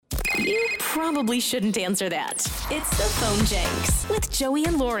probably shouldn't answer that. It's the Phone Jenks with Joey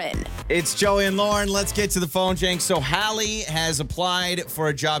and Lauren. It's Joey and Lauren. Let's get to the phone, Jenks. So Hallie has applied for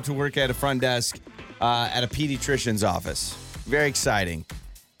a job to work at a front desk at a pediatrician's office. Very exciting,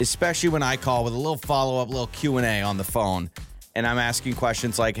 especially when I call with a little follow-up, little Q&A on the phone, and I'm asking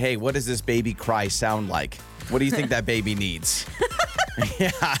questions like, hey, what does this baby cry sound like? What do you think that baby needs?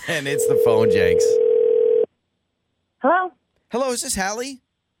 Yeah, and it's the phone, Jenks. Hello? Hello, is this Hallie?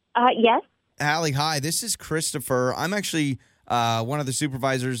 Yes. Hallie, hi. This is Christopher. I'm actually one of the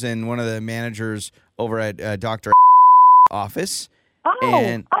supervisors and one of the managers over at Dr. office.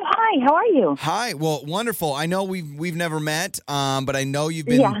 Hi. How are you? Hi. Well, wonderful. I know we've never met, but I know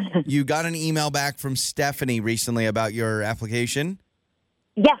you got an email back from Stephanie recently about your application.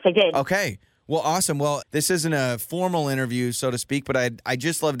 Yes, I did. Okay. Well, awesome. Well, this isn't a formal interview, so to speak, but I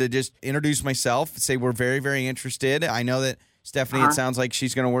just love to just introduce myself, say we're very, very interested. I know that Stephanie, it sounds like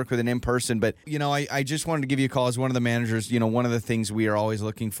she's going to work with an in-person, but, I just wanted to give you a call as one of the managers. One of the things we are always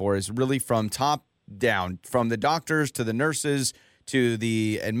looking for is really from top down, from the doctors to the nurses to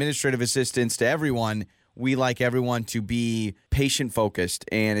the administrative assistants to everyone. We like everyone to be patient-focused,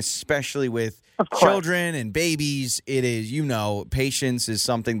 and especially with children and babies, it is, patience is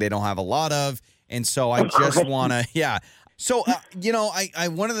something they don't have a lot of, and so I just want to, So, I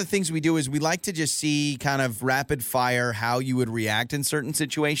one of the things we do is we like to just see kind of rapid fire how you would react in certain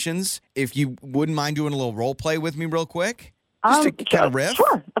situations. If you wouldn't mind doing a little role play with me real quick, just to kind of riff.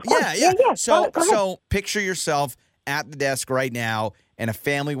 Sure, of course. Yeah. Go So picture yourself at the desk right now, and a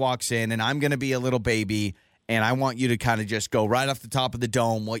family walks in, and I'm going to be a little baby, and I want you to kind of just go right off the top of the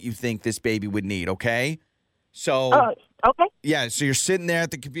dome what you think this baby would need, okay? So, okay. Yeah, so you're sitting there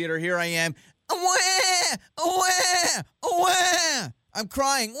at the computer. Here I am. I'm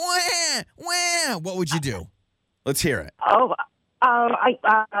crying. What would you do? Let's hear it. I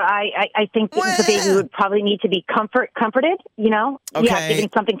think the baby would probably need to be comforted, Okay. Yeah, giving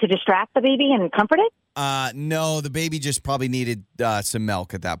something to distract the baby and comfort it. No, the baby just probably needed some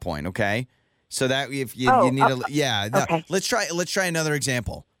milk at that point, okay? So that if you need okay. Let's try another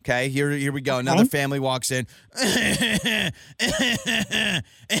example. Okay, here we go. Okay. Another family walks in.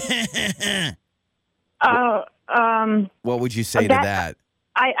 What would you say to that?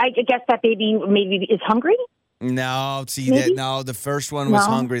 I guess that baby maybe is hungry. No, the first one was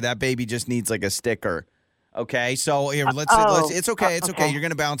hungry. That baby just needs like a sticker. Okay, so here let's. It's okay. It's okay. You're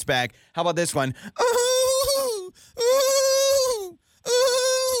gonna bounce back. How about this one? Ooh, ooh,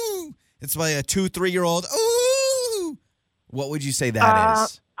 ooh. It's like a 2-3-year-old. Ooh. What would you say that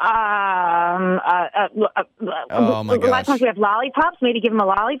is? Oh my gosh! A lot of times we have lollipops. Maybe give them a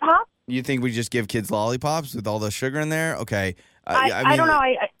lollipop. You think we just give kids lollipops with all the sugar in there? Okay. I don't know.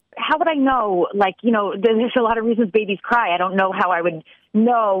 How would I know? There's a lot of reasons babies cry. I don't know how I would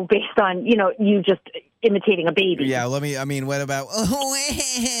know based on, you just imitating a baby. Yeah, what about,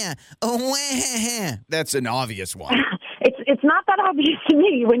 that's an obvious one. It's not that obvious to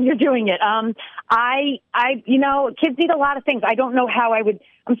me when you're doing it. Kids need a lot of things. I don't know how I would,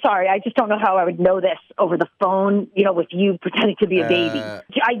 I'm sorry, I just don't know how I would know this over the phone, with you pretending to be a baby.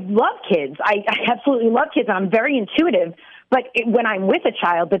 I love kids. I absolutely love kids. I'm very intuitive. But when I'm with a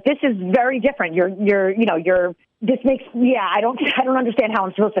child, but this is very different. This makes, I don't understand how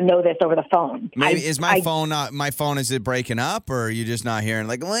I'm supposed to know this over the phone. Maybe is my phone, is it breaking up, or are you just not hearing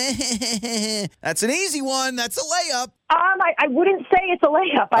like, that's an easy one. That's a layup. I wouldn't say it's a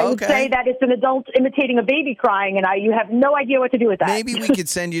layup. I would say that it's an adult imitating a baby crying, and you have no idea what to do with that. Maybe we could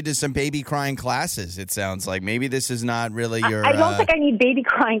send you to some baby crying classes. It sounds like maybe this is not really your. I don't think I need baby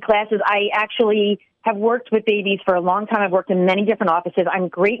crying classes. I actually have worked with babies for a long time. I've worked in many different offices. I'm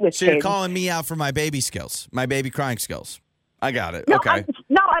great with kids. So you're calling me out for my baby skills, my baby crying skills. I got it. No, okay. I'm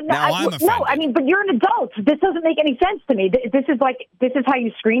not. But you're an adult. This doesn't make any sense to me. This is how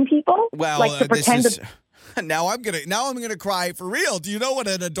you screen people? Well, to pretend Now I'm gonna cry for real. Do you know what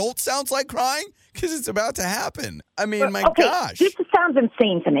an adult sounds like crying? Because it's about to happen. I mean, my gosh. This sounds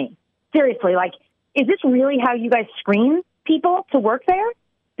insane to me. Seriously, is this really how you guys screen people to work there?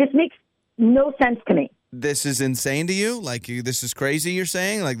 This makes no sense to me. This is insane to you? This is crazy, you're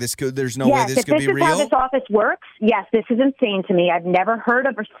saying? There's no way this could be real? Yes, if this is how this office works, yes, this is insane to me. I've never heard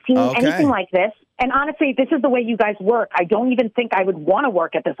of or seen anything like this. And honestly, this is the way you guys work. I don't even think I would want to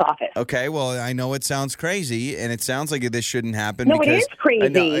work at this office. Okay, well, I know it sounds crazy, and it sounds like this shouldn't happen. No, it is crazy.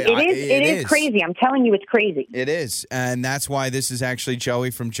 It is crazy. I'm telling you, it's crazy. It is, and that's why this is actually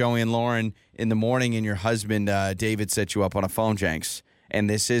Joey from Joey and Lauren in the morning, and your husband, David, set you up on a phone, Jenks. And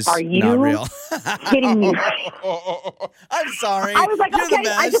this is not real. Kidding me? I'm sorry. I was like, okay,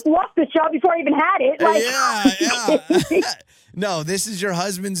 I just lost this job before I even had it. No, this is your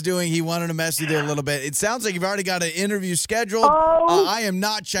husband's doing. He wanted to mess with you a little bit. It sounds like you've already got an interview scheduled. I am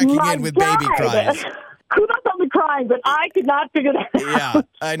not checking in with baby cries. Kudos on the crying, but I could not figure that out. Yeah,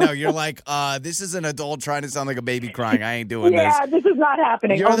 I know. You're like, this is an adult trying to sound like a baby crying. I ain't doing this. Yeah, this is not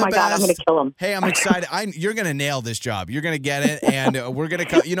happening. You're oh, my God, I'm going to kill him. Hey, I'm excited. You're going to nail this job. You're going to get it, and we're going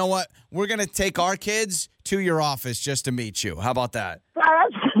to, you know what? We're going to take our kids to your office just to meet you. How about that? That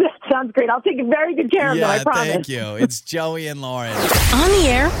sounds great. I'll take very good care of them, I promise. Thank you. It's Joey and Lauren. On the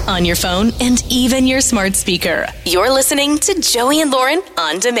air, on your phone, and even your smart speaker. You're listening to Joey and Lauren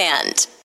on demand.